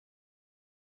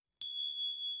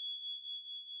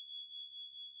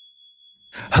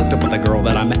Hooked up with a girl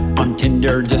that I met on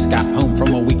Tinder. Just got home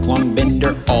from a week-long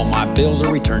bender. All my bills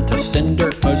are returned to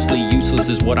sender. Mostly useless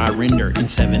is what I render. In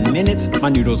 7 minutes, my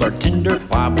noodles are tender.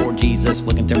 Plyboard Jesus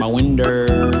looking through my window.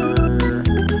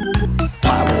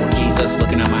 Plyboard Jesus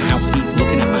looking at my house. He's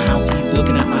looking at my house. He's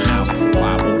looking at my house.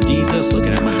 Plyboard Jesus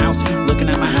looking at my house. He's looking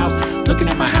at my house. Looking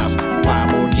at my house.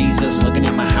 Plyboard Jesus looking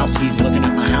at my house. He's looking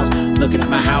at my house. Looking at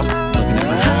my house. Looking at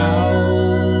my house.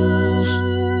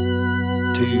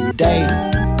 Today.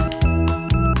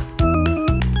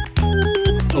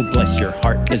 Oh, bless your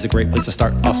heart is a great place to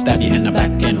start. I'll stab you in the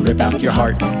back and rip out your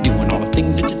heart. Doing all the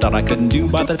things that you thought I couldn't do.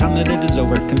 By the time that it is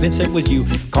over, convinced it was you.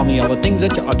 Call me all the things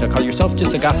that you ought to call yourself.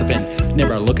 Just a gossiping,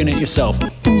 never looking at yourself.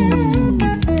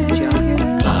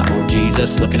 Plyboard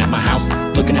Jesus looking at my house.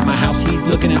 Looking at my house, he's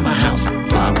looking at my house.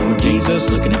 Plyboard Jesus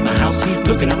looking at my house. He's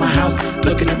looking at my house.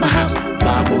 Looking at my house.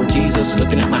 Plyboard Jesus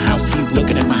looking at my house. He's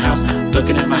looking at my house.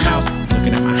 Looking at my house.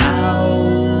 Looking at my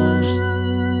house.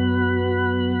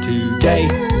 Today.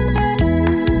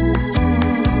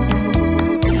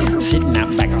 Sitting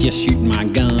out back just shooting my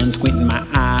gun, squinting my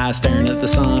eyes, staring at the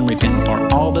sun, repenting for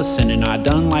all the sinning I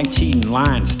done, like cheating,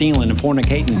 lying, stealing, and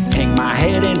fornicating. Hang my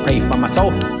head and pray for my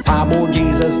soul. Plyboard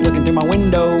Jesus looking through my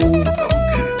window.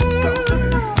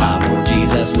 Plyboard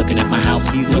Jesus looking at my house.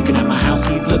 He's looking at my house.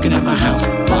 He's looking at my house.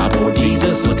 Plyboard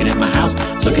Jesus looking at my house.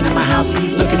 Looking at my house.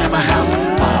 He's looking at my house.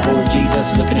 Plyboard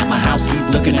Jesus looking at my house. He's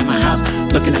looking at my house.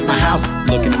 Looking at my house.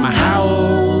 Looking at my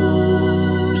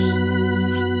house.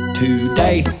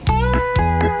 Today.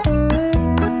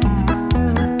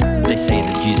 They say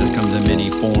that Jesus comes in many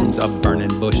forms, a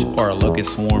burning bush or a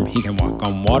locust swarm. He can walk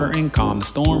on water and calm the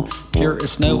storm, pure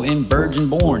as snow and virgin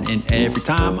born. And every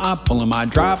time I pull in my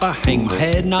drive, I hang my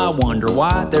head and I wonder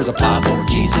why. There's a Plyboard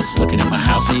Jesus looking at my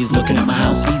house. He's looking at my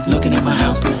house. He's looking at my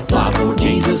house. Plyboard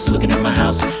Jesus looking at my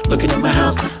house. Looking at my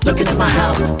house. Looking at my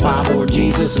house. Plyboard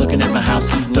Jesus looking at my house.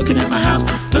 He's looking at my house.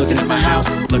 Looking at my house.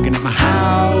 Looking at my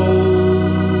house.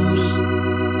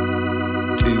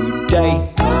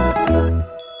 Today.